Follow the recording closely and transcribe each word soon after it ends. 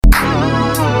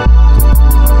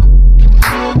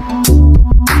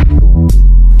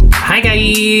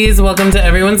ladies. Welcome to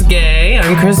Everyone's Gay.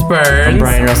 I'm Chris Burns. I'm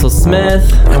Brian Russell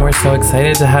Smith. And we're so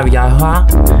excited to have Yuhua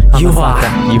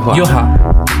Hamasaki.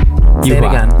 Say it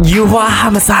again. Yuhua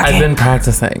Hamasaki. I've been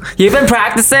practicing. You've been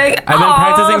practicing? I've been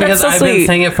practicing because so I've been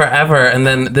saying it forever. And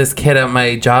then this kid at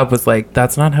my job was like,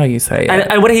 that's not how you say it.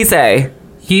 And what did he say?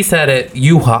 He said it,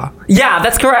 Yuhua. Yeah,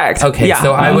 that's correct. Okay, yeah.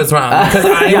 so I was wrong. Because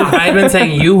I've been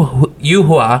saying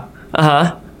Yuhua.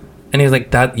 Uh-huh. And he was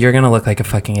like, "That you're gonna look like a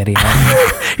fucking idiot."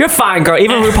 You're fine, girl.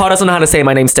 Even RuPaul doesn't know how to say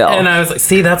my name still. And I was like,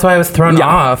 see, that's why I was thrown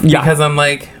off. Because I'm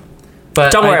like,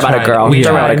 but don't worry about it, girl. Don't worry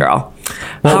about it, girl.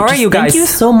 Well, how are you guys? Thank you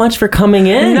so much for coming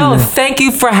in. No, thank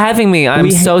you for having me.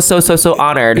 I'm so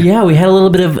honored. Yeah, we had a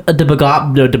little bit of a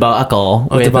debacle.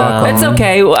 It's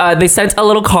okay. They sent a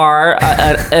little car,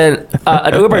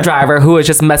 an Uber driver who was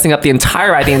just messing up the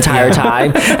entire ride the entire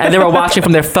time, and they were watching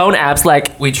from their phone apps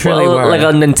like we truly were like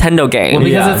a Nintendo game. Well,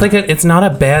 because it's like it's not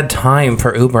a bad time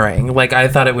for Ubering. Like I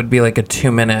thought it would be like a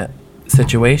 2-minute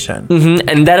situation, and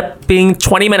ended up being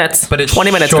 20 minutes. But it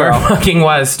 20 minutes, sure girl. fucking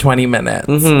was 20 minutes.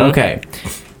 Okay.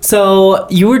 So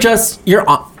you were just on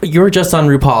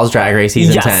RuPaul's Drag Race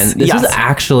season 10. This is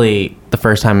actually the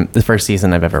first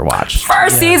season I've ever watched.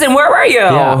 First season, where were you?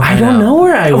 Yeah, I don't know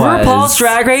where I was. RuPaul's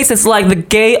Drag Race is like the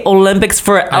gay Olympics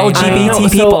for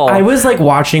LGBT people. So I was like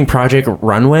watching Project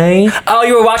Runway. Oh,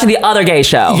 you were watching the other gay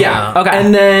show. Yeah. Okay.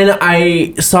 And then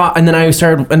I saw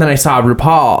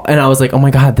RuPaul, and I was like, oh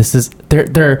my god, this is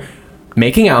they're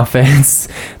making outfits,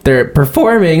 they're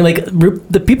performing. Like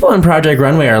the people on Project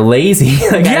Runway are lazy.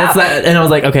 And I was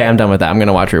like, okay, I'm done with that. I'm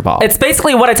gonna watch RuPaul. It's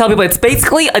basically what I tell people. It's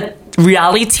basically a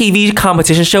reality TV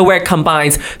competition show where it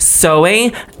combines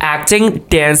sewing, acting,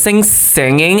 dancing,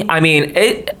 singing. I mean,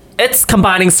 it's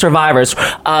combining Survivors,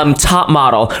 Top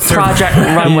Model, Project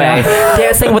Runway,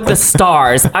 Dancing with the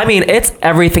Stars. I mean, it's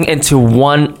everything into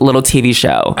one little TV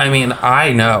show. I mean,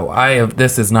 I know.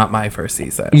 This is not my first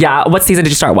season. Yeah. What season did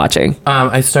you start watching?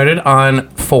 I started on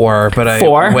 4, but I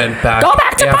went back. Go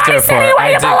back to after Party City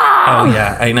where you belong. Oh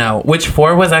yeah, I know. Which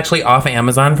 4 was actually off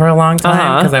Amazon for a long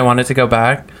time because I wanted to go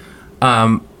back.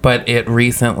 But it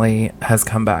recently has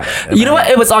come back. You know what?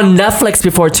 It was on Netflix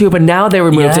before too, but now they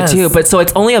removed it too. But so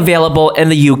it's only available in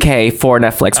the UK for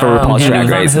Netflix for RuPaul's Drag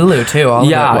Race. On Hulu too.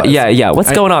 Yeah.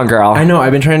 What's going on, girl? I know.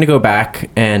 I've been trying to go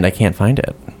back and I can't find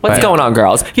it. What's going on,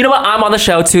 girls? You know what? I'm on the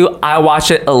show too. I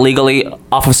watch it illegally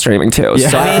off of streaming too. Yeah.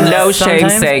 So no shame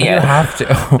saying you it. Have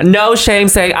to. No shame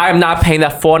saying I'm not paying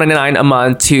that $4.99 a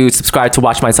month to subscribe to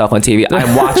watch myself on TV.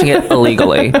 I'm watching it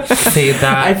illegally. See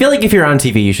that? I feel like if you're on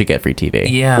TV, you should get free TV.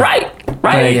 Yeah. Right.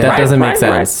 That doesn't make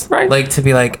sense. Right. Like to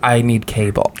be like, I need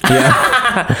cable.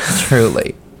 Yeah.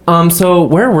 Truly. So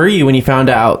where were you when you found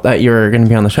out that you were going to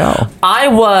be on the show? I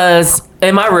was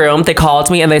in my room. They called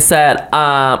me and they said,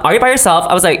 are you by yourself?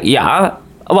 I was like, yeah.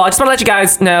 Well, I just want to let you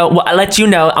guys know. I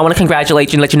want to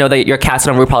congratulate you and let you know that you're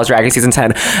casted on RuPaul's Drag Race season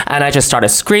 10. And I just started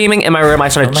screaming in my room. I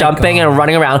started jumping and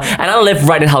running around. And I lived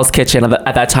right in Hell's Kitchen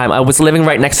at that time. I was living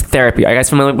right next to Therapy. Are you guys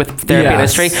familiar with Therapy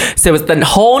Industry? So it was the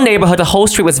whole neighborhood, the whole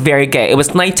street was very gay. It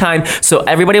was nighttime, so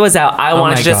everybody was out. I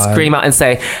wanted to just scream out and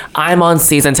say, I'm on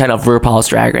season 10 of RuPaul's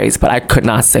Drag Race, but I could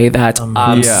not say that.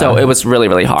 So it was really,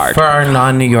 really hard. For our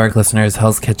non-New York listeners,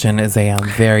 Hell's Kitchen is a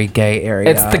very gay area.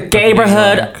 It's the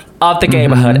gayborhood of the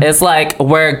gayborhood. It's like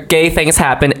where gay things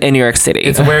happen in New York City.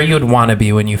 It's where you'd want to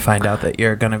be when you find out that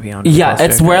you're gonna be on.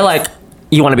 It's where like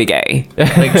you want to be gay.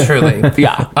 Like truly.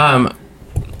 Yeah.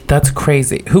 That's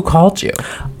crazy. Who called you?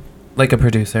 Like a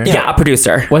producer? Yeah, a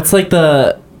producer. What's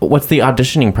the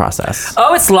auditioning process?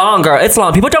 Oh, it's long, girl. It's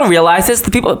long. People don't realize this.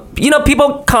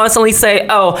 People constantly say,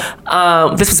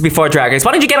 this was before Drag Race.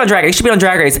 Why didn't you get on Drag Race? You should be on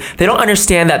Drag Race. They don't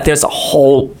understand that there's a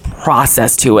whole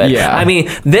process to it. Yeah. I mean,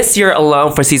 this year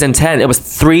alone for season 10, it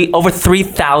was over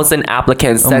 3,000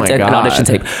 applicants sent in an audition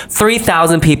tape.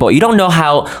 3,000 people. You don't know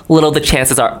how little the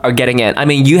chances are getting in. I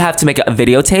mean, you have to make a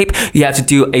videotape. You have to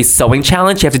do a sewing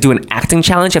challenge. You have to do an acting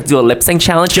challenge. You have to do a lip sync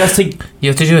challenge. You have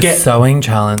to do a sewing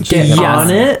challenge. Get on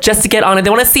it? Just to get on it.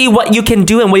 They want to see what you can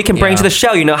do and what you can bring to the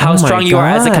show. You know, how strong you are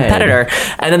as a competitor.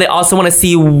 And then they also want to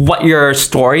see what your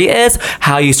story is,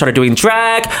 how you started doing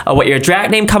drag, what your drag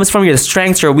name comes from, your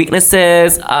strengths, your weaknesses,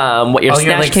 what your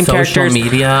Snatch Game characters. Social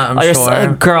media, I'm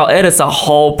sure. Girl, it is a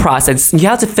whole process. You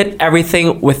have to fit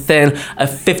everything within a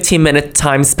 15-minute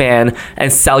time span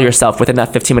and sell yourself within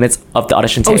that 15 minutes of the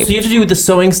audition tape. Oh, so you have to do the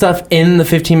sewing stuff in the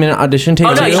 15-minute audition tape?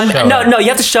 Oh, no, you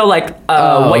have to show like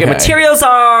what your materials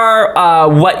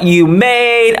are, what you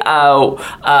made,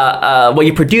 what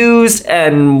you produced,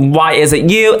 and why is it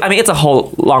you. I mean, it's a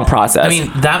whole long process. I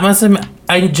mean, that must have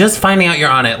I just finding out you're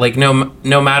on it, like no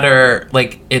matter,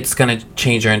 like it's gonna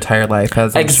change your entire life.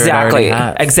 As I'm sure it already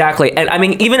has. Exactly. And I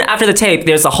mean, even after the tape,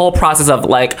 there's a whole process of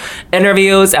like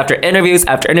interviews after interviews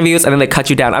after interviews, and then they cut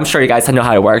you down. I'm sure you guys know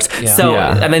how it works. Yeah. So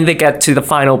and then they get to the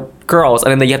final girls,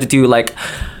 and then you have to do like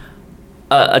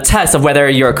a test of whether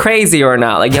you're crazy or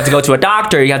not. Like you have to go to a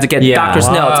doctor, you have to get doctor's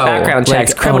notes, background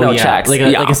checks, criminal checks, like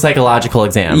a psychological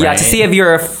exam. Yeah, right? to see if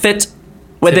you're fit.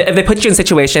 If they put you in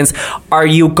situations, are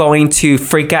you going to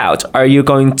freak out? Are you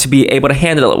going to be able to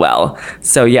handle it well?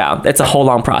 So yeah, it's a whole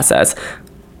long process.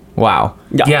 Wow.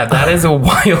 Yeah, that is a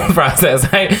wild process.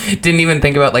 I didn't even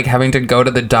think about like having to go to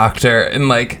the doctor and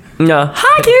like. No.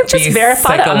 Hi, can you just be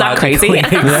verify that I'm not crazy?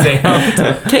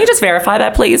 examined. Can you just verify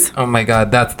that, please? Oh my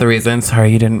god, that's the reason.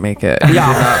 Sorry, you didn't make it. You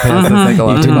Yeah. did not pass the You did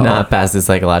psychological. not pass the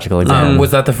psychological exam.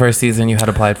 Was that the first season you had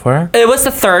applied for? It was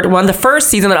the third one. The first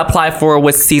season that I applied for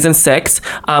was season 6.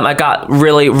 I got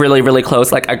really, really, really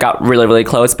close. Like I got really, really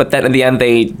close. But then in the end,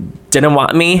 they didn't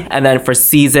want me. And then for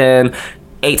season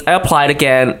 8, I applied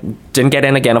again, didn't get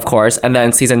in again, of course. And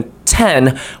then season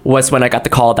 10 was when I got the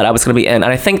call that I was going to be in.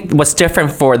 And I think what's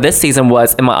different for this season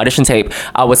was in my audition tape,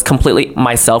 I was completely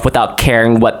myself without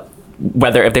caring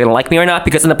whether if they're gonna like me or not,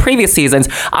 because in the previous seasons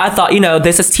I thought,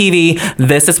 this is TV,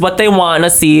 this is what they want to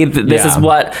see, this is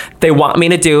what they want me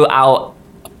to do. I'll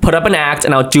put up an act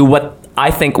and I'll do what I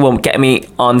think will get me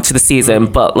onto the season.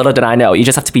 But little did I know, you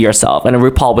just have to be yourself. And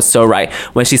RuPaul was so right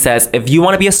when she says, if you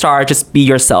want to be a star, just be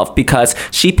yourself, because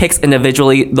she picks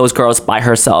individually those girls by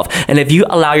herself. And if you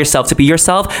allow yourself to be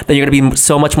yourself, then you're going to be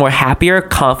so much more happier,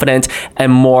 confident,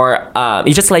 and more,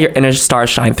 you just let your inner star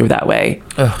shine through that way.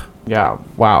 Ugh. Yeah.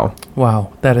 Wow.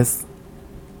 Wow, that is.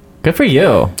 Good for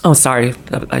you. Oh, sorry.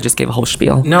 I just gave a whole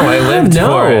spiel. No, I lived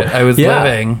for it. I was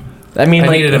living. I mean,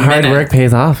 like needed a hard minute. work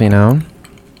pays off,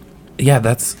 Yeah,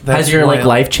 that's Has your like wild.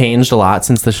 life changed a lot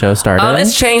since the show started?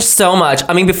 It's changed so much.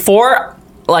 I mean, before,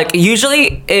 like,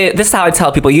 usually, this is how I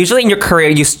tell people. Usually in your career,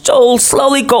 you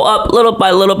slowly go up little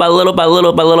by little by little by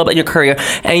little by little in your career.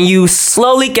 And you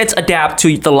slowly get to adapt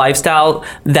to the lifestyle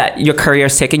that your career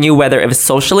is taking you, whether it's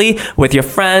socially, with your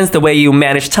friends, the way you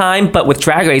manage time. But with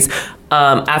Drag Race,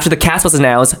 after the cast was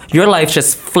announced, your life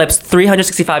just flips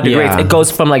 365 degrees. Yeah. It goes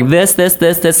from like this,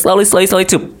 slowly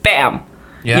to bam.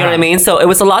 Yeah. You know what I mean? So it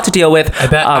was a lot to deal with. I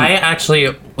bet I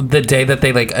actually, the day that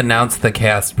they like announced the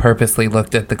cast, purposely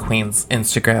looked at the Queen's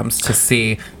Instagrams to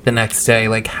see the next day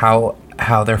like how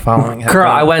they're following it. Girl,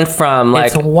 I went from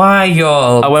like It's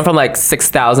wild. I went from like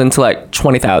 6,000 to like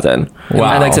 20,000.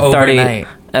 Wow. And like to 30. Overnight.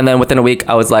 And then within a week,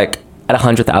 I was like at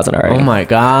 100,000 already. Oh my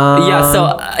god. Yeah,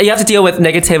 so you have to deal with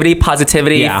negativity,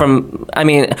 positivity. Yeah. From, I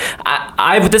mean,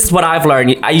 this is what I've learned.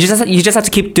 You just have to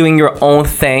keep doing your own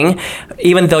thing,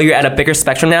 even though you're at a bigger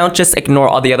spectrum now. Just ignore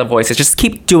all the other voices. Just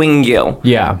keep doing you.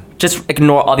 Yeah. Just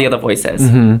ignore all the other voices.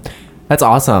 That's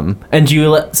awesome. And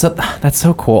so that's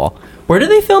so cool. Where did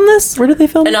they film this? Where did they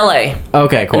film In it? LA.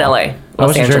 Okay, cool. In LA. I Los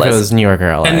wasn't sure if it Angeles. was New York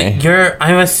or LA. and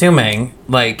I'm assuming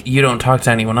like you don't talk to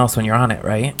anyone else when you're on it,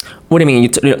 right? What do you mean?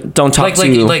 You don't talk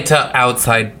Like to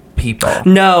outside people.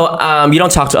 No, you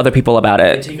don't talk to other people about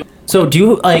it. So do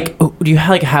you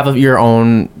have your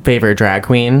own favorite drag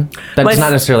queen? That's My-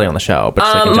 not necessarily on the show, but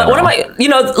just like in general. One of my,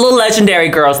 little legendary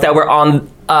girls that were on,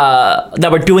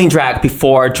 that were doing drag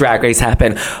before Drag Race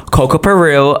happened. Coco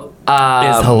Peru,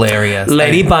 It's hilarious.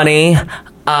 Lady Bunny,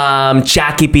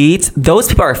 Jackie Beat. Those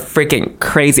people are freaking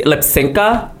crazy. Lip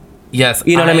Synca. Yes.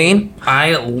 You know what I mean?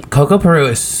 Coco Peru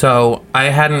is so... I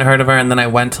hadn't heard of her, and then I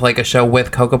went to like a show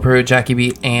with Coco Peru, Jackie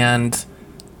Beat, and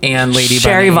Lady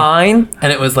Sherry Bunny. Vine.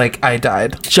 And it was like, I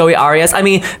died. Joey Arias. I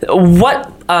mean,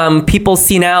 what people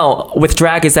see now with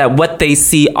drag is that what they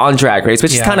see on Drag Race,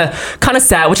 which is kind of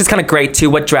sad, which is kind of great too,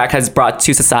 what drag has brought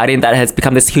to society and that has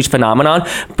become this huge phenomenon.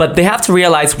 But they have to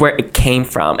realize where it came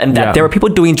from, and that there were people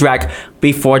doing drag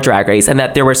before Drag Race, and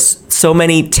that there were so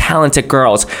many talented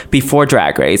girls before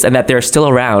Drag Race, and that they're still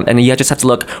around. And you just have to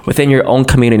look within your own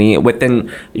community,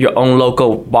 within your own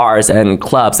local bars and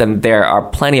clubs, and there are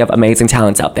plenty of amazing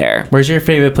talents out there. Where's your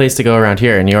favorite place to go around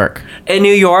here in New York? In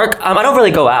New York, I don't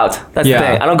really go out. That's the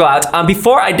thing. I don't go out.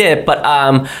 Before I did, but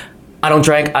I don't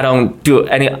drink. I don't do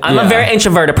any. I'm a very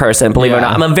introverted person, believe it or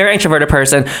not. I'm a very introverted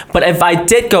person. But if I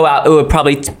did go out, it would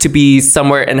probably to be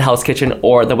somewhere in Hell's Kitchen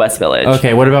or the West Village.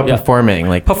 Okay, what about performing?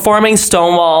 Like Performing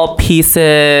Stonewall,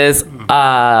 Pieces,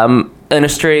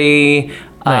 Industry.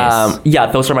 Nice.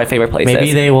 Those are my favorite places.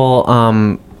 maybe they will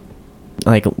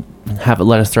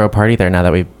let us throw a party there now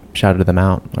that we've shouted them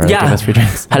out or give us free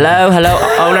drinks. Hello,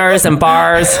 owners and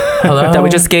bars that we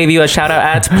just gave you a shout out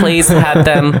at. Please have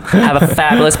them have a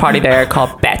fabulous party there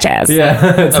called Batches.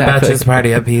 Yeah, A Batches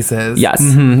party at Pieces. Yes.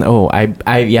 Oh,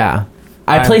 I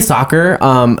I play soccer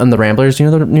on the Ramblers. You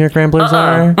know what the New York Ramblers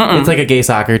are? It's like a gay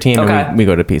soccer team. Okay. And we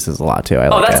go to pieces a lot too. I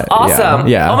like that's it. awesome.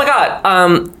 Yeah. Oh my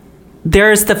god.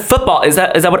 There's the football. Is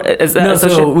that what is that? No,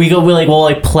 so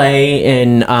we'll play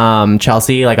in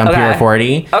Chelsea, like on Pier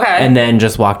 40. Okay. And then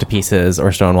just walk to Pieces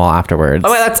or Stonewall afterwards. Oh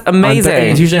my, that's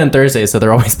amazing. It's usually on Thursdays, so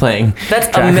they're always playing. That's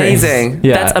Drag Race. amazing.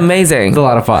 Yeah. That's amazing. It's a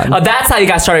lot of fun. Oh, that's how you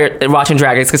got started watching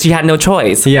Drag Race, because you had no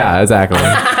choice. Yeah, exactly.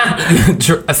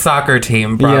 A soccer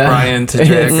team brought Brian to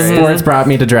Drag Race. Sports brought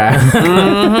me to drag.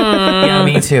 Yeah,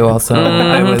 me too. Also,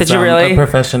 I was Did you really? a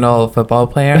professional football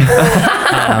player,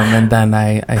 and then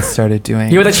I started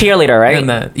doing. You were the cheerleader, right?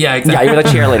 Yeah, exactly. Yeah, you were the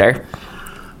cheerleader.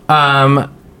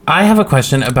 I have a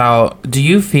question about, do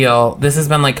you feel, this has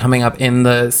been like coming up in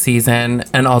the season,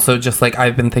 and also just like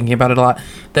I've been thinking about it a lot,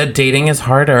 that dating is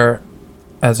harder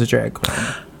as a drag queen?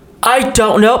 I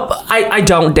don't know. I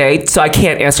don't date, so I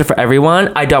can't answer for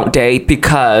everyone. I don't date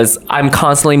because I'm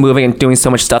constantly moving and doing so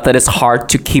much stuff that it's hard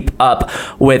to keep up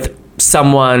with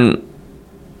someone.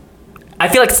 I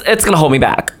feel like it's going to hold me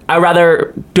back. I'd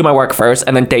rather do my work first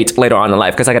and then date later on in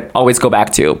life, because I could always go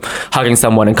back to hugging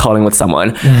someone and calling with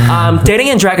someone. Dating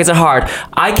in drag isn't hard.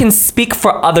 I can speak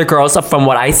for other girls from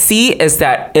what I see is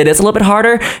that it is a little bit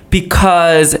harder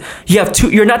because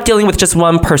you're not dealing with just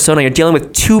one persona. You're dealing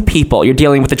with two people. You're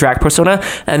dealing with the drag persona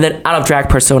and then out of drag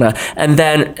persona.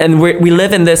 And we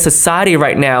live in this society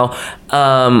right now.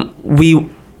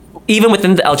 Even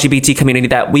within the LGBT community,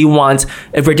 that we want,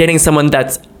 if we're dating someone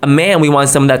that's a man, we want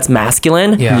someone that's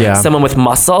masculine, someone with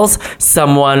muscles,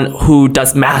 someone who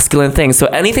does masculine things. So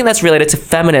anything that's related to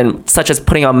feminine, such as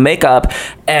putting on makeup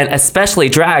and especially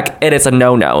drag, it is a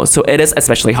no-no. So it is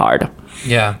especially hard.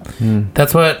 Yeah.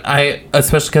 That's what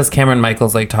especially because Cameron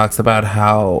Michaels like talks about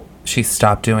how she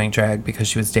stopped doing drag because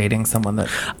she was dating someone that...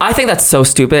 I think that's so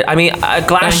stupid. I mean, I'm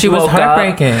glad she woke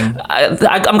up.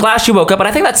 I'm glad she woke up, but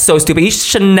I think that's so stupid. You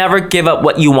should never give up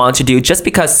what you want to do just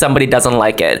because somebody doesn't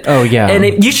like it. Oh, yeah.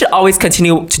 And you should always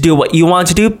continue to do what you want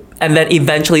to do, and then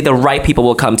eventually the right people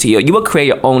will come to you. You will create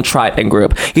your own tribe and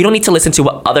group. You don't need to listen to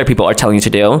what other people are telling you to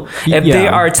do. If they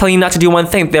are telling you not to do one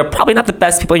thing, they're probably not the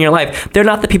best people in your life. They're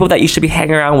not the people that you should be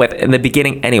hanging around with in the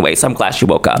beginning anyway. So I'm glad she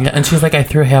woke up. Yeah, and she's like, I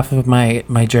threw half of my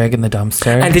drag in the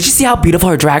dumpster. And did you see how beautiful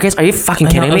her drag is? Are you fucking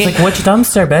kidding me? I was like, which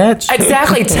dumpster, bitch?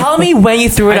 Exactly. Tell me when you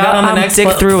threw it out. On the next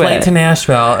flight to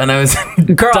Nashville, and I was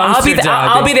girl,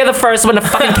 I'll be there the first one to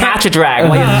fucking catch a drag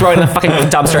while you're throwing the fucking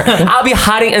dumpster. I'll be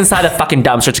hiding inside the fucking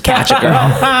dumpster to catch it, girl.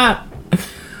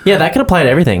 Yeah, that could apply to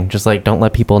everything. Just like don't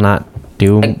let people don't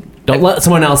let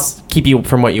someone else keep you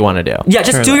from what you want to do. Yeah,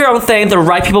 just do your own thing. The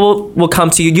right people will come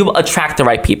to you. You will attract the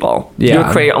right people. Yeah. You'll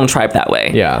create your own tribe that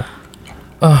way. Yeah.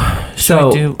 I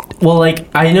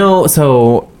know.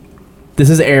 So this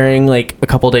is airing like a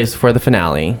couple days before the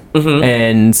finale,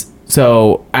 and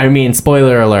so I mean,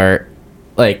 spoiler alert.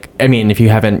 Like, I mean, if you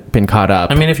haven't been caught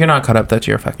up, I mean, if you're not caught up, that's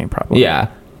your fucking problem. Yeah.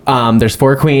 There's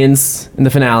 4 queens in the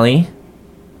finale.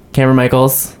 Cameron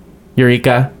Michaels,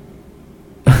 Eureka,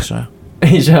 Asia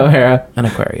O'Hara, and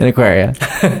Aquaria.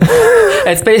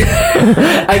 It's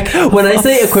basically when I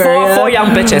say Aquaria, four young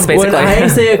bitches, basically. When I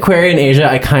say Aquaria and Asia,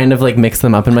 I kind of like mix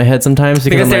them up in my head sometimes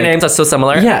because their names are so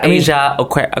similar. Yeah, I mean, Asia,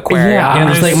 Aquaria. Yeah, and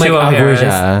just like Mike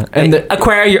Aquaria and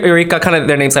Aquaria, Eureka, kind of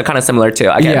their names are kind of similar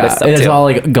too. It's all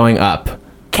like going up.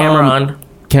 Cameron.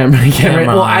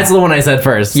 Well, that's the one I said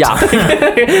first. Yeah,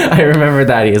 I remembered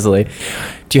that easily.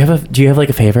 Do you have like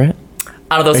a favorite?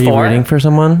 Out of those Are 4? you rooting for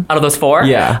someone? Out of those 4?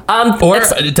 Yeah. Or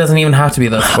it doesn't even have to be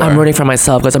those 4. I'm rooting for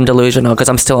myself because I'm delusional because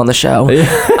I'm still on the show.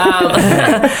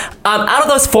 Out of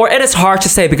those 4, it is hard to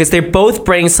say because they both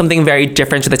bring something very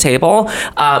different to the table.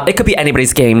 It could be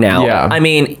anybody's game now. Yeah. I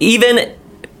mean, even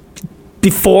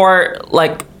before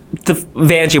like the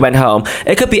Vanjie went home,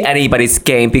 it could be anybody's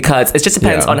game because it just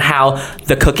depends on how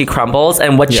the cookie crumbles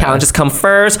and what challenges come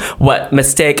first, what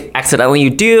mistake accidentally you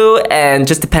do, and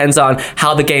just depends on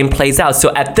how the game plays out.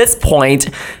 So at this point,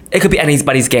 it could be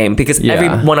anybody's game because every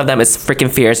one of them is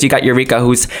freaking fierce. You got Eureka,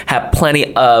 who's had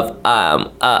plenty of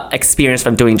experience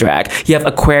from doing drag. You have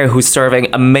Aquaria, who's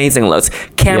serving amazing looks.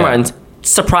 Cameron,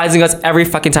 surprising us every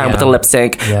fucking time with the lip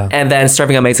sync, and then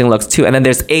serving amazing looks too. And then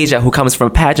there's Asia, who comes from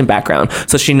a pageant background,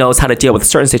 so she knows how to deal with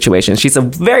certain situations. She's a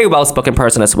very well-spoken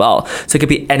person as well, so it could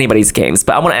be anybody's games.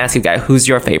 But I want to ask you guys, who's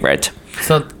your favorite?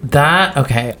 So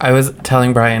I was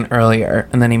telling Brian earlier,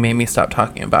 and then he made me stop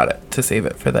talking about it to save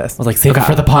it for this. I was like, save it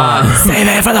for the pod. Save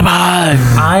it for the pod.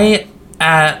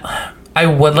 I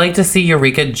would like to see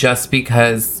Eureka just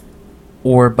because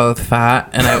we're both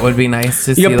fat, and it would be nice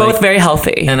to see. You're both very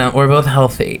healthy, and we're both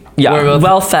healthy. Yeah, we're both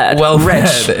well-fed,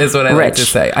 rich is what I like to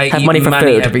say. I have eat money for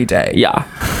money food every day. Yeah.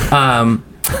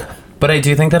 But I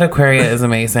do think that Aquaria is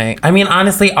amazing. I mean,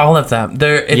 honestly, all of them.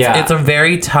 It's a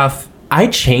very tough. I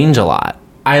change a lot.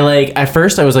 At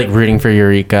first I was like rooting for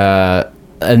Eureka,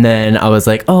 and then I was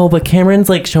like, oh, but Cameron's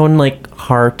like showing like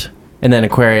heart, and then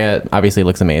Aquaria obviously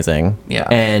looks amazing. Yeah.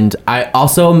 And I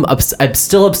also I'm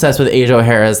still obsessed with Asia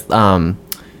O'Hara's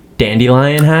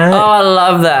dandelion hat. Oh, I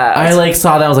love that. I like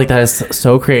saw that. I was like, that is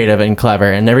so creative and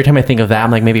clever. And every time I think of that, I'm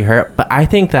like, maybe her. But I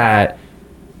don't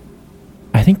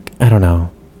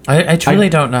know. I truly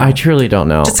don't know. I truly don't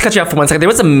know. Just to cut you off for 1 second, there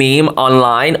was a meme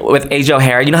online with Asia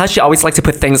O'Hara. You know how she always likes to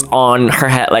put things on her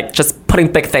head, like just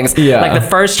putting big things. Yeah. Like the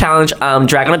first challenge,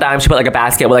 Drag on a Dime, she put like a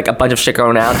basket with like a bunch of shit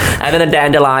going out, and then a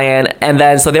dandelion, and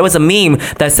then so there was a meme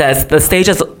that says the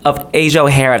stages of Asia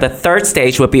O'Hara. The third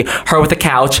stage would be her with a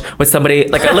couch with somebody,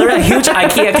 like literally a huge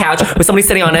IKEA couch with somebody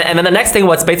sitting on it, and then the next thing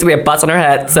was basically a bus on her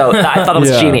head. So I thought it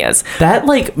was genius. That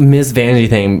like Miss Vanjie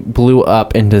thing blew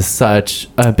up into such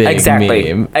a big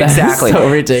meme. That's Exactly. so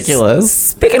ridiculous.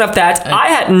 Speaking of that, I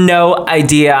had no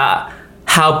idea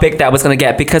how big that was going to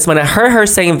get, because when I heard her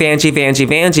saying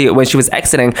Vanjie when she was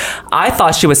exiting, I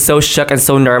thought she was so shook and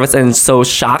so nervous and so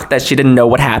shocked that she didn't know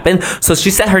what happened. So she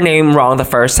said her name wrong the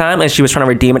first time, and she was trying to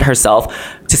redeem it herself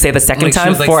to say the second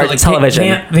time for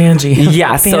television. Vanjie.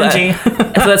 Yeah,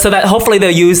 so that hopefully they'll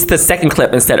use the second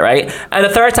clip instead, right? And the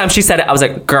third time she said it, I was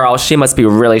like, girl, she must be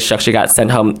really shook. She got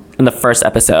sent home in the first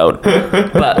episode,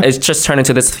 but it's just turned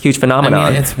into this huge phenomenon. I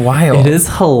mean, it's wild. It is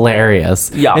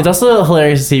hilarious. Yeah. It's also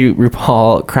hilarious to see RuPaul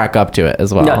crack up to it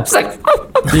as well. Yeah, it's like,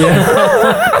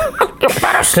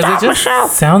 Because it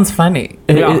just sounds funny.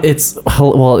 It's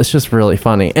just really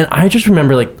funny. And I just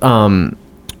remember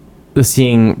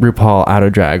seeing RuPaul out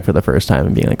of drag for the first time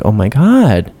and being like, oh my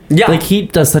God. Yeah. Like he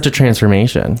does such a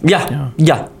transformation.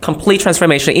 Yeah, complete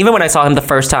transformation. Even when I saw him the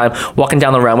first time walking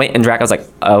down the runway in drag, I was like,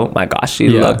 oh my gosh, she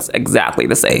looks exactly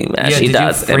the same as she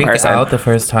does you freak in person. out the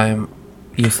first time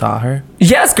you saw her?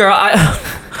 Yes, girl. I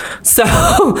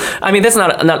mean, this is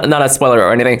not a spoiler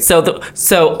or anything. So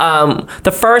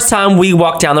the first time we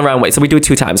walked down the runway, so we do it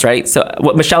 2 times, right? So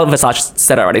what Michelle Visage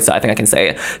said already, so I think I can say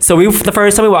it. So the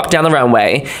first time we walked down the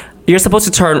runway, you're supposed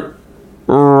to turn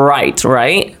right?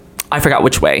 I forgot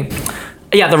which way.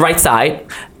 Yeah, the right side.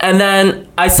 And then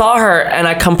I saw her and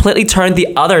I completely turned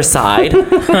the other side.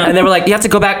 And they were like, you have to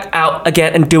go back out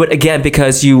again and do it again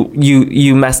because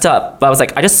you messed up. But I was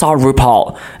like, I just saw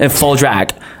RuPaul in full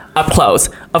drag up close.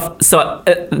 So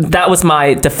that was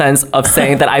my defense of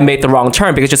saying that I made the wrong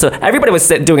turn, because just everybody was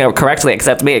doing it correctly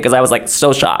except me, because I was like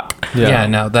so shocked. Yeah,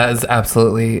 no, that is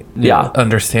absolutely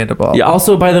understandable. Yeah.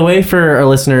 Also, by the way, for our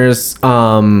listeners,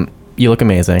 you look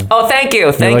amazing. Oh, thank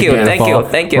you. Thank you.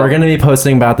 We're going to be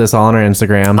posting about this all on our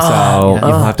Instagram, so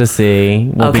you'll have to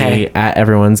see. We'll be at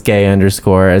everyone's gay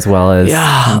 _, as well as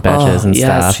Betches and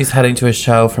stuff. She's heading to a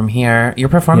show from here. You're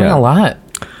performing a lot.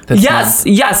 Yes.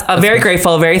 I'm very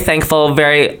grateful, very thankful,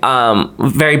 very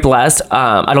blessed.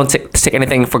 I don't take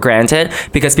anything for granted,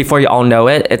 because before you all know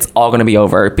it, it's all going to be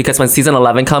over. Because when season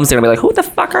 11 comes, they're going to be like, who the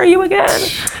fuck are you again?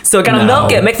 So gotta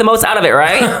milk it, make the most out of it,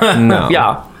 right? No.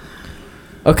 Yeah.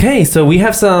 Okay, so we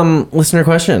have some listener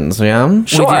questions, yeah?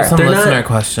 Sure. We do some They're listener not-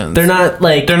 questions. They're not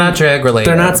drag related.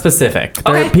 They're not specific.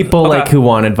 They're Okay. people Okay. who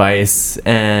want advice,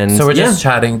 and So we're just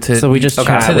chatting to. So we just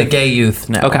chat to the with- gay youth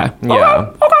now. Okay. Yeah.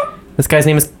 Okay. This guy's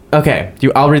name is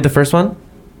I'll read the first one.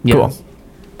 Yes. Cool.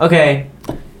 Okay.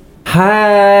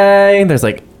 Hi. There's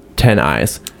like 10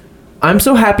 eyes. I'm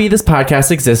so happy this podcast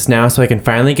exists now, so I can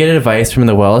finally get advice from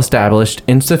the well-established,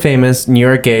 insta-famous New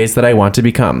York gays that I want to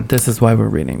become. This is why we're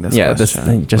reading this. Yeah, this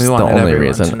question. is just we the wanted only everyone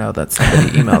reason. to know that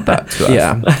somebody emailed that to us.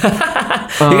 Yeah.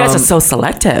 You guys are so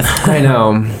selective. I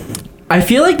know. I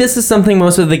feel like this is something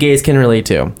most of the gays can relate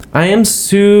to. I am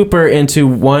super into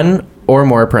one or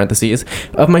more parentheses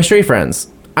of my straight friends.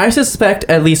 I suspect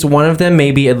at least one of them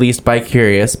may be at least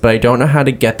bi-curious, but I don't know how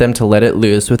to get them to let it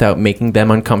loose without making them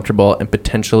uncomfortable and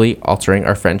potentially altering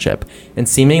our friendship and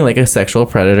seeming like a sexual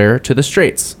predator to the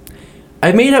straights.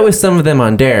 I've made out with some of them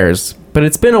on dares, but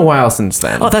it's been a while since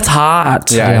then. Oh, that's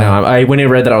hot. Yeah, I know. When I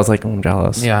read that, I was like, oh, I'm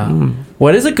jealous. Yeah.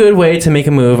 What is a good way to make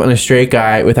a move on a straight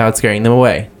guy without scaring them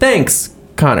away? Thanks,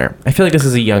 Connor. I feel like this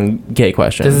is a young gay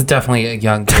question. This is definitely a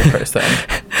young gay person.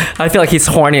 I feel like he's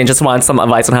horny and just wants some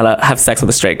advice on how to have sex with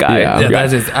a straight guy. Yeah. Yeah,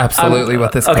 that is absolutely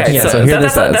what this Okay, question Yeah, is. so here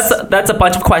this that's a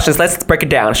bunch of questions. Let's break it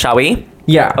down, shall we?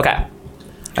 Yeah. Okay.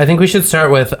 I think we should start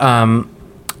with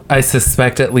I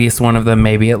suspect at least one of them,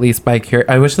 maybe at least bi-curious.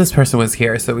 I wish this person was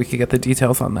here so we could get the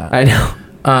details on that. I know.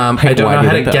 I don't why know do how you to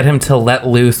think get that? him to let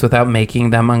loose without making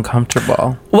them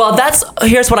uncomfortable. Well,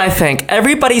 here's what I think.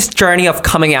 Everybody's journey of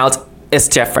coming out is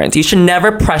different. You should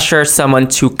never pressure someone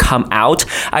to come out.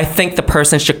 I think the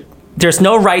person should There's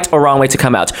no right or wrong way to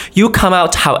come out. You come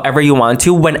out however you want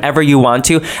to, whenever you want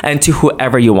to, and to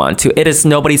whoever you want to. It is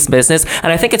nobody's business.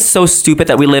 And I think it's so stupid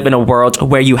that we live in a world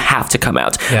where you have to come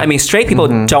out. Yeah. I mean, straight people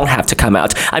don't have to come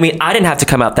out. I mean, I didn't have to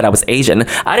come out that I was Asian.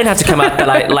 I didn't have to come out that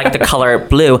I like the color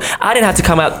blue. I didn't have to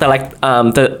come out that I like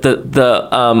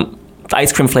the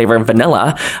ice cream flavor and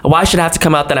vanilla. Why should I have to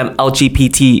come out that I'm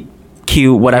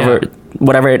LGBTQ,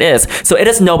 whatever it is? So it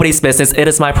is nobody's business. It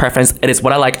is my preference. It is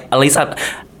what I like. At least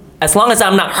as long as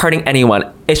I'm not hurting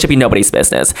anyone, it should be nobody's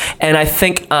business. And I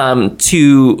think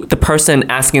to the person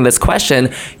asking this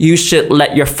question, you should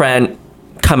let your friend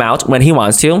come out when he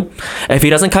wants to. If he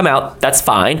doesn't come out, that's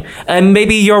fine. And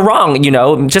maybe you're wrong,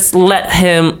 just let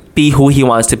him be who he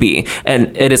wants to be.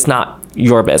 And it is not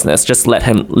your business. Just let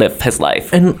him live his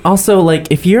life. And also,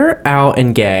 like, if you're out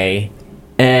and gay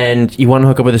and you want to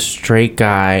hook up with a straight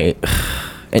guy,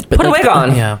 Put a wig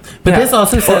on. Yeah, but this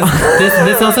also says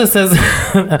this also says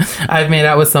I've made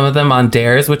out with some of them on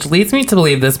dares, which leads me to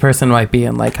believe this person might be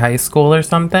in like high school or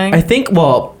something. I think,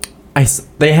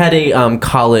 they had a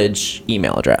college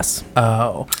email address.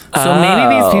 Oh, so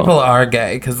maybe these people are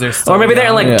gay because they're still Or maybe they're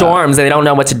in like Yeah. dorms and they don't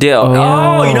know what to do.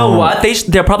 Oh, you know what?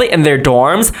 They're probably in their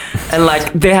dorms and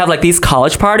like they have like these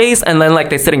college parties and then like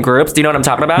they sit in groups. Do you know what I'm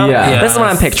talking about? Yeah. This is what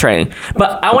I'm picturing.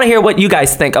 But I want to hear what you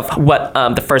guys think of what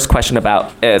the first question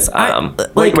about is.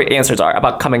 What answers are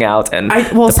about coming out and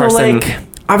the person.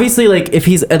 Obviously, like, if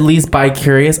he's at least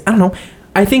bi-curious, I don't know.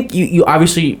 I think you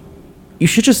obviously, you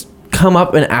should just come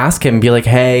up and ask him, be like,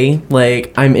 hey,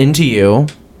 like, I'm into you.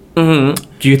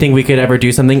 Do you think we could ever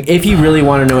do something? If you really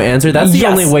want to know an answer, that's the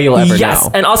only way you'll ever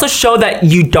know. And also show that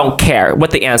you don't care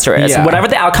what the answer is. Yeah. Whatever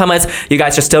the outcome is, you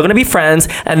guys are still going to be friends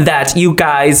and that you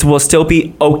guys will still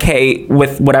be okay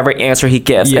with whatever answer he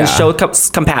gives. Yeah. And show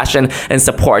compassion and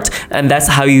support. And that's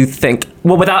how you think.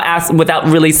 Well, without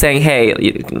really saying, hey,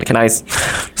 can I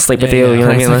sleep with you? yeah. You know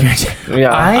what I Can I mean? sleep with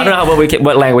Yeah. I don't know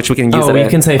what language we can use it We in.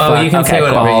 can say fuck. you can say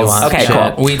whatever you want. Okay,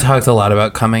 Shit. cool. We talked a lot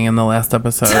about coming in the last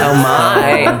episode. Oh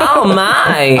my. Oh my.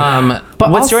 But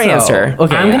What's your also- answer?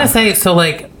 Okay, I'm gonna say so.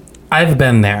 Like, I've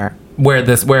been there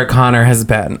where Connor has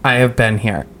been. I have been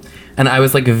here, and I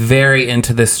was like very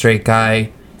into this straight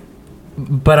guy,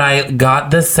 but I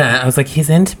got the sense I was like, he's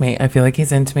into me. I feel like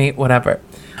he's into me. Whatever.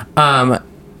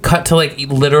 Cut to like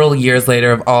literal years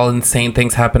later of all insane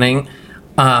things happening.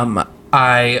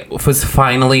 I was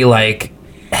finally like,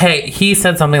 hey, he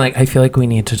said something like, I feel like we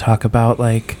need to talk about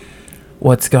like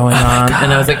what's going on.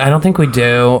 And I was like, I don't think we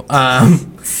do. And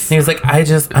he was like,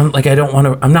 I'm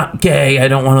not gay. I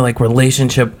don't want to like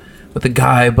relationship with a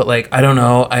guy, but like, I don't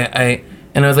know.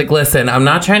 And I was like, listen, I'm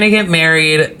not trying to get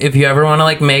married. If you ever want to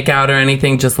like make out or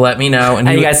anything, just let me know. And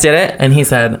you guys did it? And he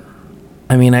said,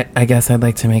 I mean, I guess I'd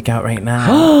like to make out right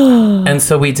now. And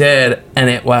so we did. And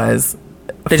it was.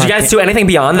 Did you guys do anything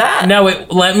beyond that? No,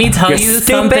 let me tell You're you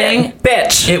stupid something.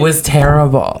 bitch. It was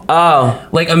terrible. Oh.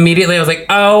 Like immediately I was like,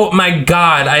 oh my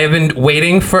God, I have been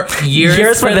waiting for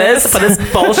years for this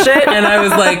bullshit. And I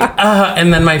was like,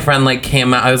 and then my friend like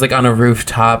came out. I was like on a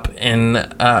rooftop in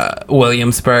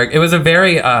Williamsburg. It was a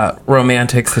very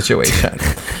romantic situation.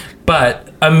 But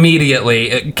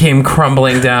immediately it came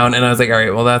crumbling down, and I was like, all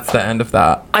right, well, that's the end of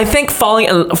that. I think falling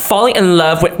in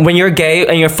love when you're gay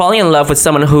and you're falling in love with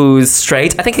someone who's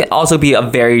straight, I think it also be a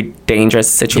very dangerous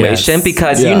situation Yes.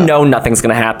 because Yeah. you know nothing's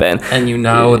gonna happen. And you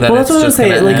know that Well, it's that's what I'm just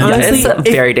saying, gonna like, end. honestly, It's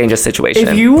a very dangerous situation.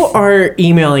 If you are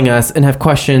emailing us and have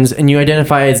questions and you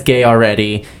identify as gay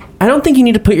already, I don't think you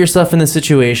need to put yourself in the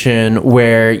situation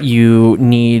where you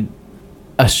need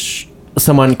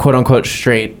someone quote unquote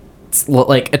straight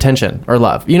like attention or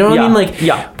love. You know what I Yeah. mean? Like,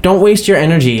 Yeah. don't waste your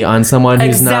energy on someone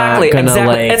who's not gonna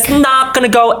like. It's not gonna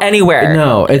go anywhere.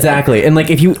 No, exactly. And like,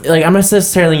 if you like, I'm not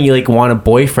necessarily like want a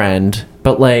boyfriend,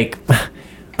 but like,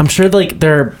 I'm sure like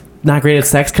they're not great at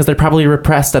sex because they're probably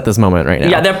repressed at this moment right now.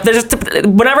 Yeah, they're just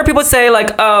whenever people say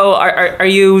like, "Oh, are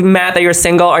you mad that you're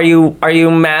single? Are you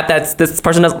mad that this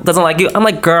person doesn't like you?" I'm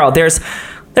like, "Girl, there's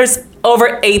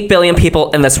over 8 billion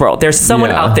people in this world. There's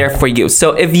someone Yeah. out there for you.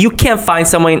 So if you can't find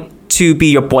someone to be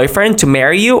your boyfriend, to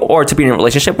marry you, or to be in a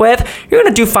relationship with, you're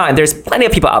gonna do fine. There's plenty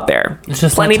of people out there. It's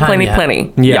just plenty, not time plenty, yet.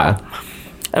 plenty. Yeah.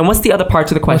 And what's the other part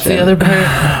to the What's question? the other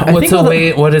part?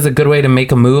 What is a good way to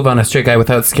make a move on a straight guy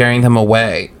without scaring them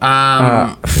away?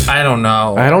 I don't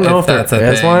know. I don't know if that's there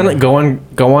a is thing. one.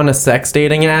 Go on a sex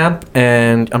dating app,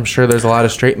 and I'm sure there's a lot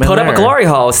of straight men. Put up a there. glory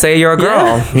hole. Say you're a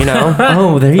girl. You know.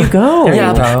 Oh, there you go. There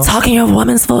you go. Talking your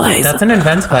woman's voice. That's an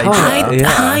event fight.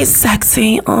 Hi,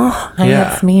 sexy. Oh. Hi, Yeah.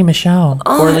 that's me, Michelle.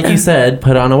 Or like you said,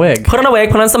 put on a wig. Put on a wig.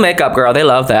 Put on some makeup, girl. They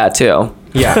love that too.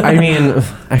 Yeah, I mean,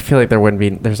 I feel like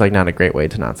there's like not a great way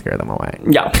to not scare them away.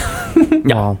 Yeah.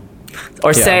 Well,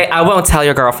 Or say, I won't tell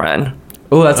your girlfriend.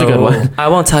 Oh, that's a good Oh. one. I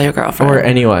won't tell your girlfriend. Or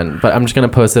anyone, but I'm just gonna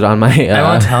post it on my I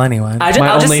won't tell anyone. I just, my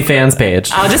I'll just, OnlyFans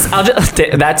page. I'll just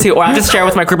that too, or I'll just share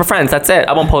with my group of friends. That's it.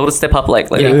 I won't post it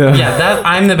publicly. yeah, that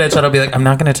I'm the bitch that'll be like, I'm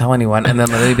not gonna tell anyone, and then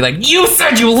literally be like, you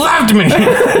said you loved me,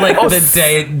 like the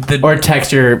day, Or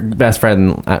text your best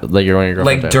friend, like your one of your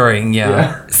girlfriends. like during,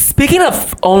 yeah. Speaking of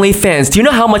OnlyFans, do you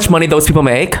know how much money those people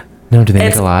make? No, do they make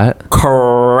It's a lot?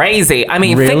 Crazy. I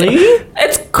mean, Really?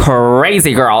 it's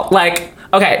crazy, girl. Like,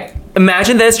 okay,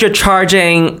 imagine this: you're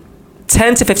charging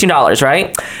 $10 to $15,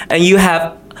 right? And you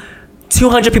have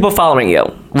 200 people following you,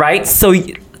 right? So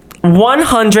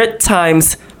 100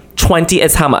 times 20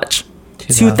 is how much?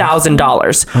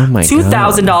 $2,000. Oh my God.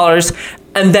 $2,000,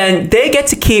 and then they get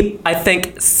to keep, I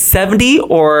think, 70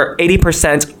 or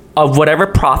 80% of whatever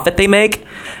profit they make.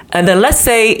 And then let's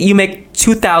say you make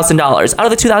 $2,000. Out of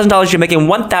the $2,000, you're making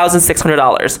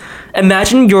 $1,600.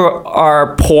 Imagine you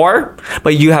are poor,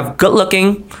 but you have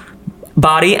good-looking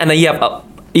body, and then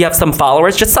you have some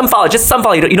followers, just some followers.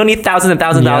 You don't need thousands and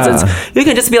thousands and Yeah. thousands. You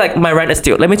can just be like, my rent is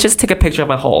due. Let me just take a picture of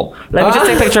my hole. Let me just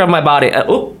take a picture of my body.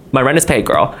 My rent is paid,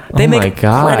 girl. They Oh my make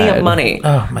God. plenty of money.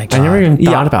 Oh my god. I never even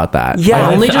Yeah. thought about that. Yeah.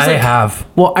 I only just I like, have.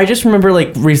 Well, I just remember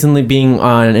like recently being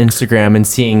on Instagram and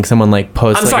seeing someone like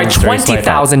post. I'm like, sorry, Instastories like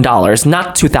that. $20,000,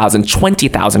 not $2,000,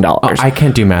 $20,000. I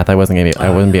can't do math. I wouldn't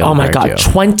be able. Oh my to God, do.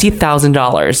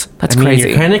 $20,000. That's I mean, crazy.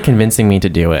 you're kind of convincing me to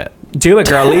do it. Do it,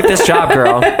 girl. Leave this job,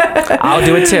 girl. I'll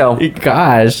do it too.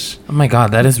 Gosh. Oh my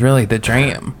god, that is really the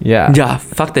dream. Yeah. Yeah,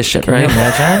 fuck this shit, Can right? you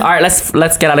imagine? All right, let's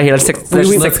get out of here. Let's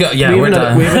go. Yeah, we we're have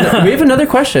done. we have another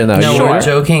question though. No, Sure. we're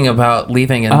joking about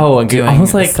leaving and Oh, okay. doing I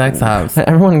was like, sex house.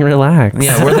 everyone relax.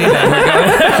 Yeah, we're leaving. We're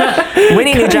going. We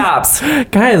need new jobs.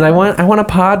 Guys, I want to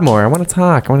pod more. I want to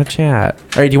talk. I want to chat.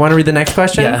 All right, do you want to read the next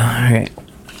question? Yeah. All right.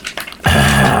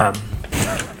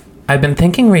 I've been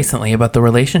thinking recently about the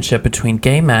relationship between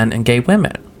gay men and gay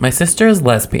women. My sister is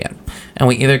lesbian, and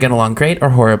we either get along great or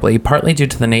horribly, partly due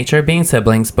to the nature of being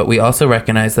siblings, but we also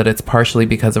recognize that it's partially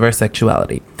because of our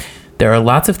sexuality. There are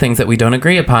lots of things that we don't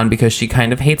agree upon because she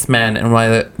kind of hates men, and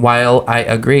while I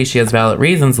agree she has valid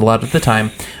reasons a lot of the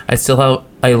time, I still have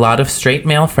a lot of straight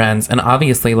male friends and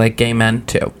obviously like gay men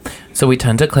too. So we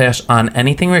tend to clash on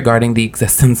anything regarding the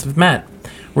existence of men.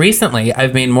 Recently,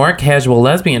 I've made more casual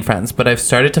lesbian friends, but I've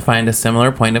started to find a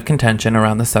similar point of contention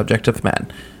around the subject of men.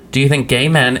 Do you think gay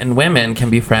men and women can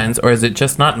be friends, or is it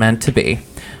just not meant to be?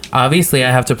 Obviously,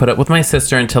 I have to put up with my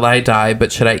sister until I die,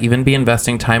 but should I even be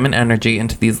investing time and energy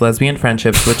into these lesbian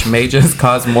friendships, which may just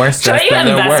cause more Should stress I than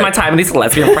even their invest work? my time in these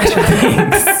lesbian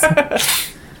friendships?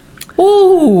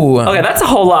 Ooh. Okay, that's a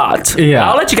whole lot. Yeah.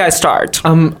 I'll let you guys start.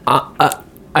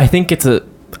 I think it's a.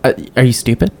 Are you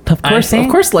stupid? Of course, think-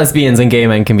 of course, lesbians and gay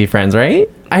men can be friends, right?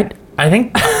 I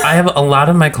think I have a lot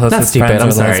of my closest That's stupid. friends I'm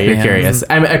are sorry. lesbians. You're curious.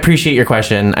 I appreciate your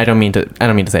question. I don't mean to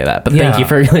say that, but thank Yeah. you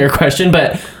for your question.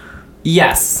 But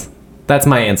yes, that's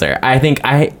my answer.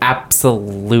 I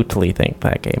absolutely think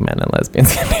that gay men and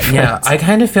lesbians can be friends. Yeah, I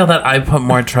kind of feel that I put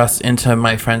more trust into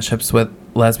my friendships with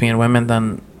lesbian women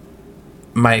than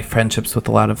my friendships with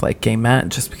a lot of like gay men,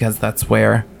 just because that's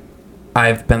where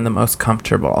I've been the most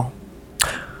comfortable.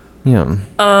 Yeah.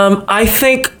 I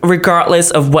think regardless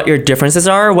of what your differences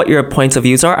are, what your points of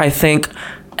views are, I think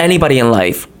anybody in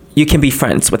life, you can be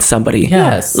friends with somebody.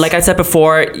 Yes. Like I said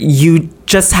before, you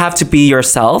just have to be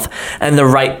yourself and the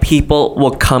right people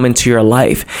will come into your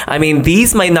life. I mean,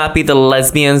 these might not be the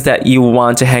lesbians that you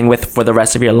want to hang with for the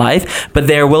rest of your life, but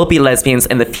there will be lesbians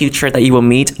in the future that you will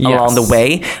meet along the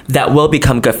way that will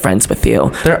become good friends with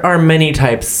you. There are many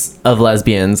types of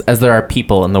lesbians as there are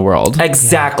people in the world.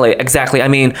 Exactly. I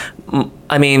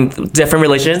mean, different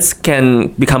religions can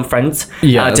become friends.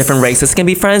 Yes. Different races can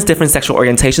be friends. Different sexual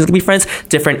orientations can be friends.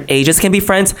 Different ages can be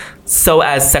friends. So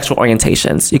as sexual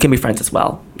orientations, you can be friends as well.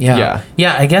 Yeah.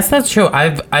 Yeah, I guess that's true.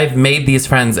 I've made these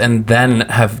friends and then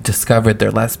have discovered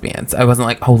they're lesbians. I wasn't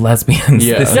like, oh, lesbians.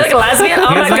 Yeah. This You're is- like a lesbian? Oh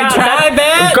my He's like, god, "Try,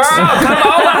 bitch." girl, come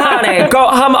over, honey.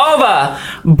 Come over.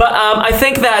 But I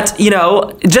think that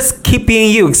just keep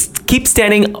being you. Keep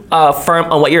standing firm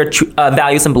on what your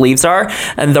values and beliefs are,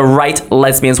 and the right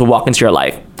lesbians will walk into your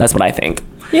life. That's what I think.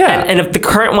 Yeah. And if the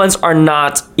current ones are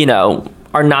not,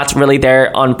 are not really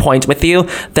there on point with you,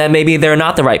 then maybe they're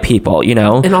not the right people.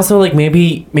 And also, like,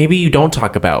 maybe you don't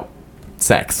talk about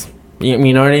sex. You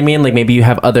know what I mean? Like, maybe you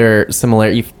have other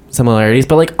similarities,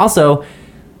 but like, also,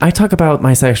 I talk about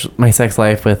my sex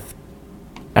life with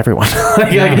everyone,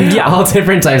 like all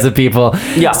different types of people.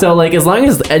 Yeah. So like as long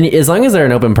as they're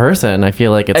an open person, I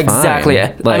feel like it's exactly.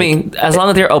 fine. Like, I mean, as long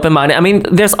as they're open-minded. I mean,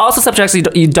 there's also subjects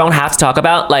you don't have to talk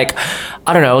about. Like,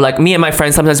 I don't know, like me and my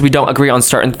friends, sometimes we don't agree on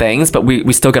certain things, but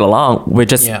we still get along.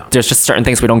 There's just certain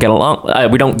things we don't get along.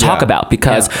 We don't talk about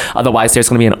because otherwise there's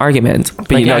going to be an argument.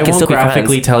 But like, you know, I it can won't still be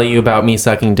graphically friends. tell you about me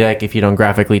sucking dick if you don't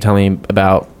graphically tell me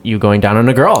about you going down on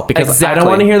a girl, because I Exactly. don't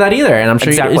want to hear that either. And I'm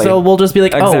sure so we'll just be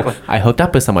like, Exactly. oh, I hooked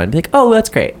up with someone. Be like, oh, that's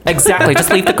great. Exactly.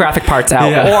 Just leave the graphic parts out,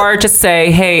 Yeah. or just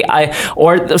say, "Hey,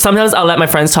 Or sometimes I'll let my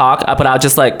friends talk, but I'll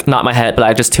just like nod my head, but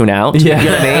I just tune out. Yeah. You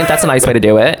know what I mean? That's a nice way to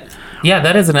do it. Yeah,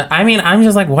 that isn't it. I mean, I'm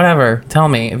just like, whatever. Tell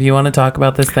me if you want to talk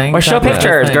about this thing. Or show talk about this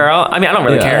pictures, thing. girl. I mean, I don't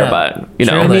really Yeah. care, Yeah. but you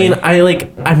know. I Truly. mean,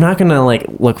 I'm not gonna like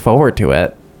look forward to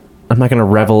it. I'm not gonna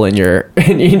revel in your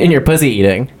in your pussy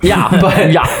eating. Yeah,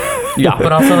 But- yeah.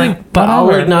 But also, like, But I'll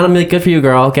whatever. like not. I'm like, good for you,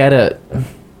 girl. Get it.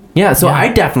 Yeah. So Yeah. I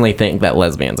definitely think that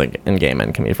lesbians and gay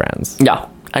men can be friends. Yeah,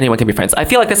 anyone can be friends. I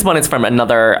feel like this one is from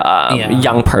another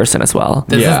young person as well.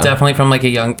 This Yeah. is definitely from like a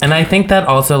young, and I think that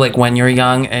also like when you're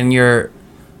young and you're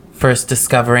first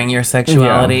discovering your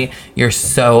sexuality, you're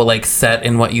so like set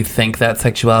in what you think that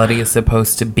sexuality is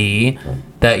supposed to be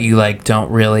that you like don't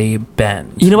really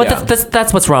bend. You know what? Yeah.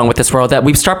 That's what's wrong with this world. That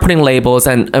we start putting labels,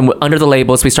 and under the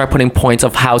labels, we start putting points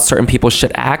of how certain people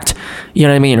should act. You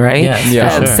know what I mean, right? Yes,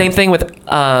 Yeah, And sure. same thing with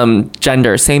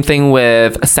gender. Same thing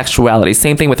with sexuality.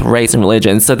 Same thing with race and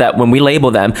religion. So that when we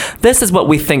label them, this is what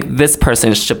we think this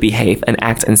person should behave and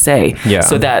act and say. Yeah.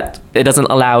 So that it doesn't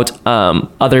allow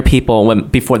other people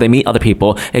before they meet other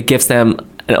people. It gives them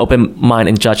an open mind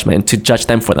and judgment to judge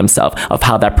them for themselves of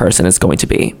how that person is going to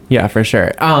be. Yeah, for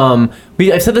sure.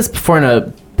 I've said this before in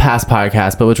a past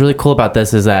podcast, but what's really cool about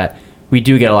this is that we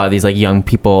do get a lot of these like young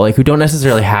people like who don't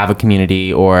necessarily have a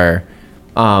community or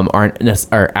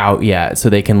are out yet, so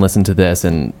they can listen to this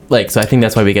and like. So I think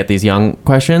that's why we get these young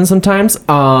questions sometimes.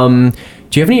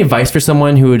 Do you have any advice for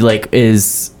someone who would like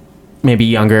is maybe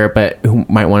younger but who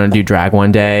might want to do drag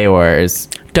one day or is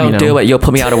Don't do it. You'll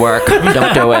put me out of work.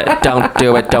 Don't do it. Don't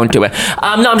do it. Don't do it.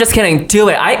 No, I'm just kidding. Do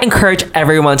it. I encourage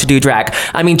everyone to do drag.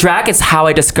 I mean, drag is how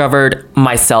I discovered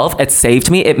myself. It saved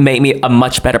me. It made me a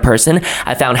much better person.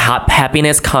 I found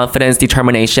happiness, confidence,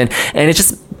 determination, and it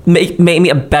just made me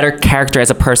a better character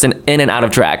as a person in and out of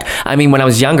drag. I mean, when I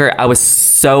was younger, I was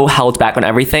so held back on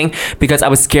everything because I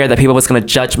was scared that people was going to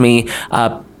judge me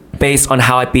based on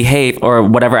how I behave or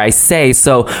whatever I say.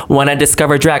 So when I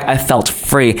discovered drag, I felt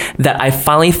free, that I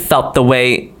finally felt the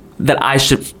way that I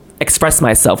should express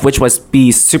myself, which was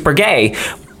be super gay.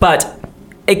 But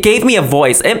it gave me a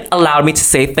voice. It allowed me to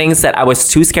say things that I was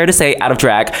too scared to say out of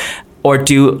drag or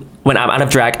do when I'm out of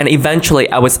drag. And eventually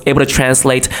I was able to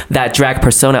translate that drag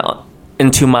persona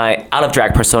into my out of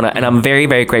drag persona, and I'm very,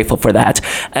 very grateful for that.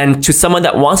 And to someone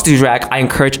that wants to do drag, I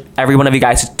encourage every one of you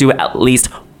guys to do it at least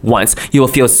once. You will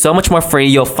feel so much more free.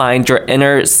 You'll find your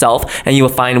inner self, and you will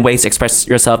find ways to express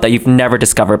yourself that you've never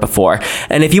discovered before.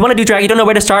 And if you want to do drag, you don't know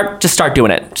where to start, just start doing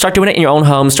it. Start doing it in your own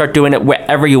home. Start doing it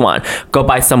wherever you want. Go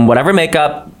buy some whatever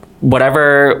makeup,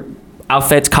 whatever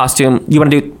outfit, costume you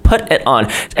want to do, put it on.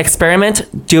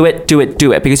 Experiment, do it,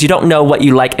 because you don't know what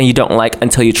you like and you don't like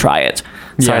until you try it.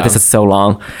 Sorry, Yeah. this is so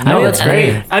long. No, that's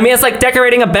great. I mean, it's like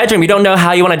decorating a bedroom. You don't know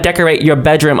how you want to decorate your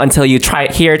bedroom until you try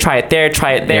it here, try it there,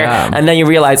 Yeah. and then you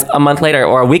realize a month later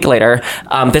or a week later,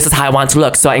 this is how I want to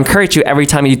look. So I encourage you, every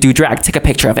time you do drag, take a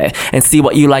picture of it and see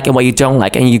what you like and what you don't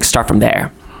like, and you start from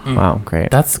there. Wow, great.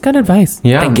 That's good advice.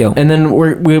 Yeah, Thank you. And then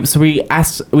we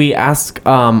ask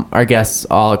our guests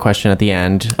all a question at the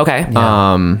end. Okay. Do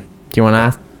you want to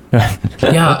ask?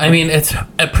 Yeah, I mean, it's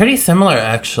pretty similar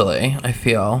actually, I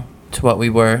feel, to what we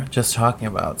were just talking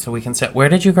about. So we can say, where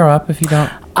did you grow up if you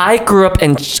don't? I grew up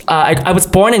in, I was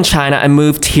born in China. I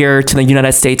moved here to the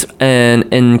United States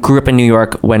and grew up in New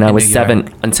York when I was New York.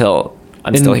 7 until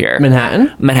I'm still here.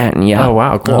 Manhattan. Manhattan, yeah. Oh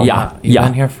wow, cool. Yeah. You've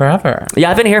been here forever. Yeah,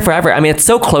 I've been here forever. I mean, it's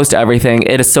so close to everything.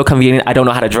 It is so convenient. I don't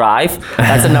know how to drive.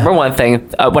 That's the number one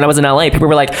thing. When I was in LA, people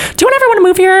were like, do you ever want to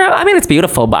move here? I mean, it's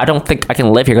beautiful, but I don't think I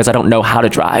can live here because I don't know how to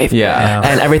drive. Yeah.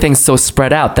 And everything's so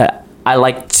spread out that I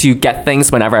like to get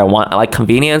things whenever I want. I like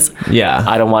convenience. Yeah.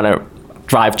 I don't want to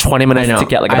drive 20 minutes to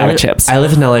get like a bag of chips. I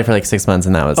lived in LA for like 6 months,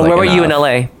 and that was. Oh, like, where were you in enough.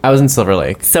 LA? I was in Silver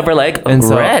Lake. Silver Lake? And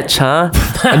so- Rich, huh?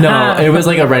 No, it was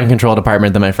like a rent controlled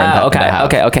apartment that my friend had.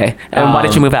 Okay. And why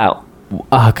did you move out?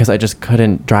 Because I just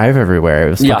couldn't drive everywhere. It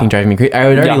was Yeah. fucking driving me crazy. I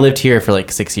had already Yeah. lived here for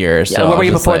like 6 years. Yeah, so where I were was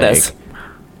you just before like- this?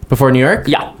 Before New York?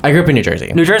 Yeah. I grew up in New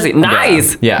Jersey. New Jersey.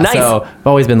 Nice. Yeah. Nice. So I've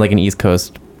always been like an East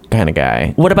Coast kind of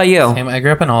guy. What about you? I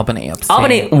grew up in Albany. Upstate.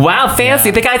 Albany. Wow, fancy.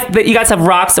 Yeah. You guys have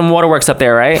Rocks and Waterworks up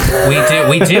there, right?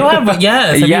 We do have.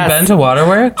 Yes. Have Yes. you been to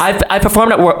Waterworks? I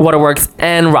performed at Waterworks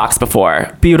and Rocks before.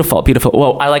 Beautiful, beautiful.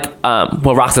 Well, I like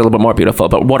Rocks is a little bit more beautiful,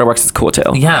 but Waterworks is cool too.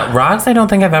 Yeah, Rocks. I don't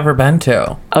think I've ever been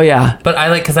to. Oh yeah. But I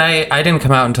like because I didn't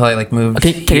come out until I like moved.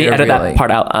 Can you here, edit really. that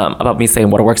part out about me saying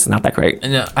Waterworks is not that great?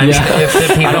 No, I mean, if the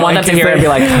people, I don't want them to hear it and be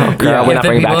like, oh, girl, we're if not the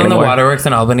bringing people back in the anymore. Waterworks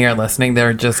in Albany are listening,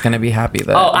 they're just gonna be happy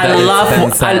that. Oh, that it's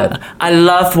been said. I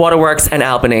love Waterworks and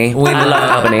Albany. I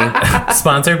love Albany.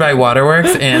 Sponsored by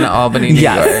Waterworks in Albany, New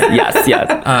Yes, York. yes,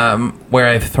 yes. Where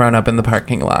I've thrown up in the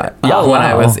parking lot Oh, when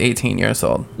I wow. was 18 years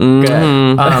old.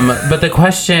 Mm-hmm. But the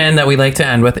question that we like to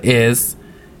end with is,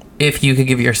 if you could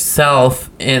give yourself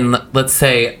in, let's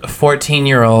say,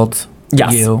 14-year-old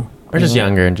Yes. you, Or just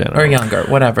younger in general. or younger,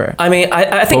 whatever. I mean,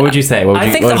 I think. What would you say? What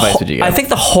advice would you give? I think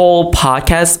the whole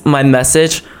podcast, my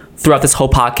message throughout this whole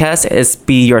podcast is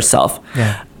be yourself.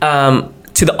 Yeah.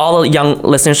 To all the young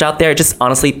listeners out there, just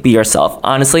honestly be yourself.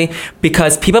 Honestly,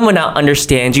 because people might not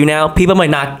understand you now. People might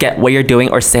not get what you're doing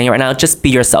or saying right now. Just be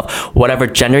yourself. Whatever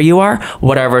gender you are,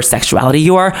 whatever sexuality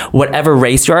you are, whatever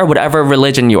race you are, whatever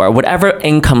religion you are, whatever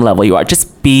income level you are,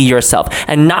 just be yourself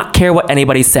and not care what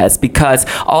anybody says, because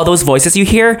all those voices you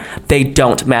hear, they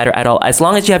don't matter at all. As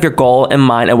long as you have your goal in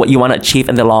mind and what you want to achieve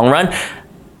in the long run,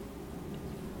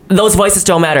 those voices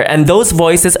don't matter, and those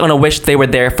voices are gonna wish they were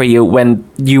there for you when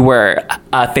you were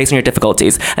facing your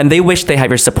difficulties, and they wish they have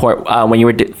your support when you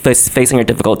were facing your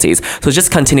difficulties. So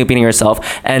just continue being yourself,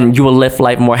 and you will live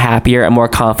life more happier and more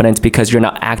confident because you're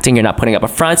not acting, you're not putting up a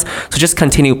front. So just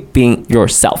continue being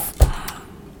yourself.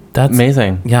 That's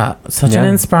Amazing. Yeah, such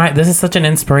Yeah. This is such an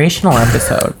inspirational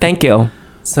episode. Thank you.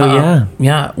 So yeah.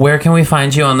 Yeah. Where can we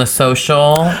find you on the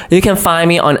social? You can find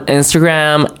me on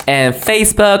Instagram and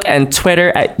Facebook and Twitter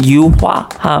at Yuhua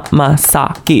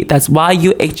Hamasaki. That's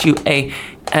YUHUAM.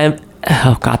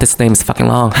 Oh God, this name is fucking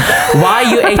long.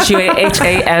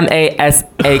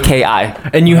 YUHUAHAMASAKI.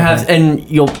 And you have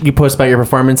you post about your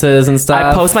performances and stuff.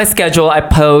 I post my schedule. I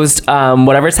post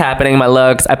whatever's happening, my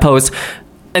looks. I post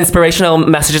inspirational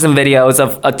messages and videos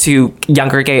of to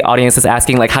younger gay audiences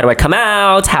asking like, how do I come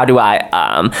out? How do I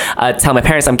tell my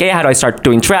parents I'm gay? How do I start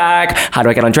doing drag? How do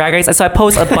I get on Drag Race? And so I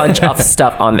post a bunch of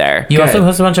stuff on there. You also Good.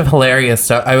 post a bunch of hilarious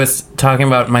stuff. I was talking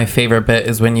about my favorite bit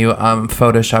is when you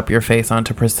Photoshop your face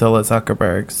onto Priscilla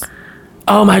Zuckerberg's.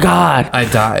 Oh my God. I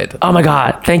died. Oh my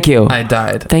God. Thank you. I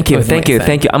died. Thank It you. was Thank you. amazing.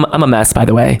 Thank you. I'm a mess, by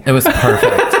the way. It was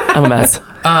perfect. I'm a mess.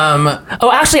 Oh,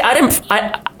 actually, I didn't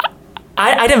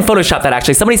Photoshop that,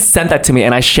 actually. Somebody sent that to me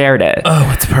and I shared it.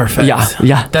 Oh, it's perfect.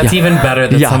 Yeah. That's even better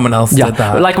that someone else did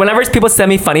that. Like whenever people send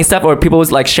me funny stuff or people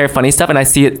like share funny stuff and I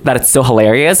see that it's still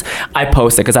hilarious, I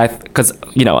post it because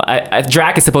you know,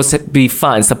 drag is supposed to be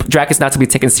fun. So drag is not to be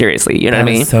taken seriously. You know That what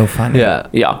I mean? was so funny. Yeah.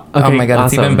 Yeah. Oh my God,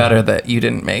 it's awesome. even better that you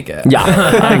didn't make it. Yeah.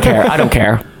 I don't care. I don't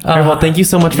care. All right, well, thank you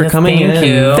so much for Yes, coming thank in.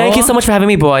 you. Thank you so much for having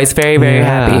me, boys. Very, very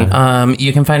Yeah. happy.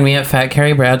 You can find me at Fat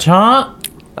Carrie Bradshaw.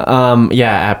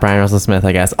 At Brian Russell Smith,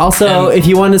 I guess. Also, if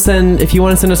you want to send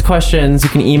us questions, you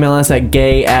can email us at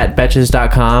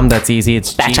gay@betches.com. That's easy.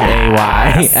 It's GAY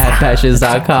at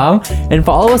betches.com. And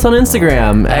follow us on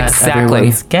Instagram at Exactly.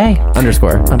 Everyone's gay.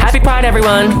 _. Happy Pride,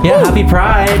 everyone. Yeah, happy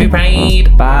Pride. Happy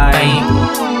Pride. Bye.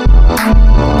 Bye.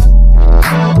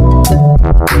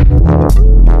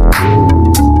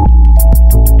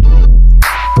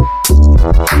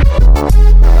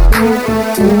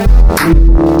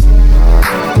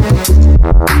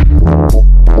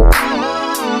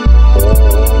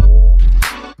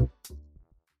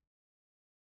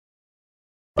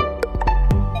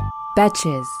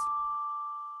 Betches.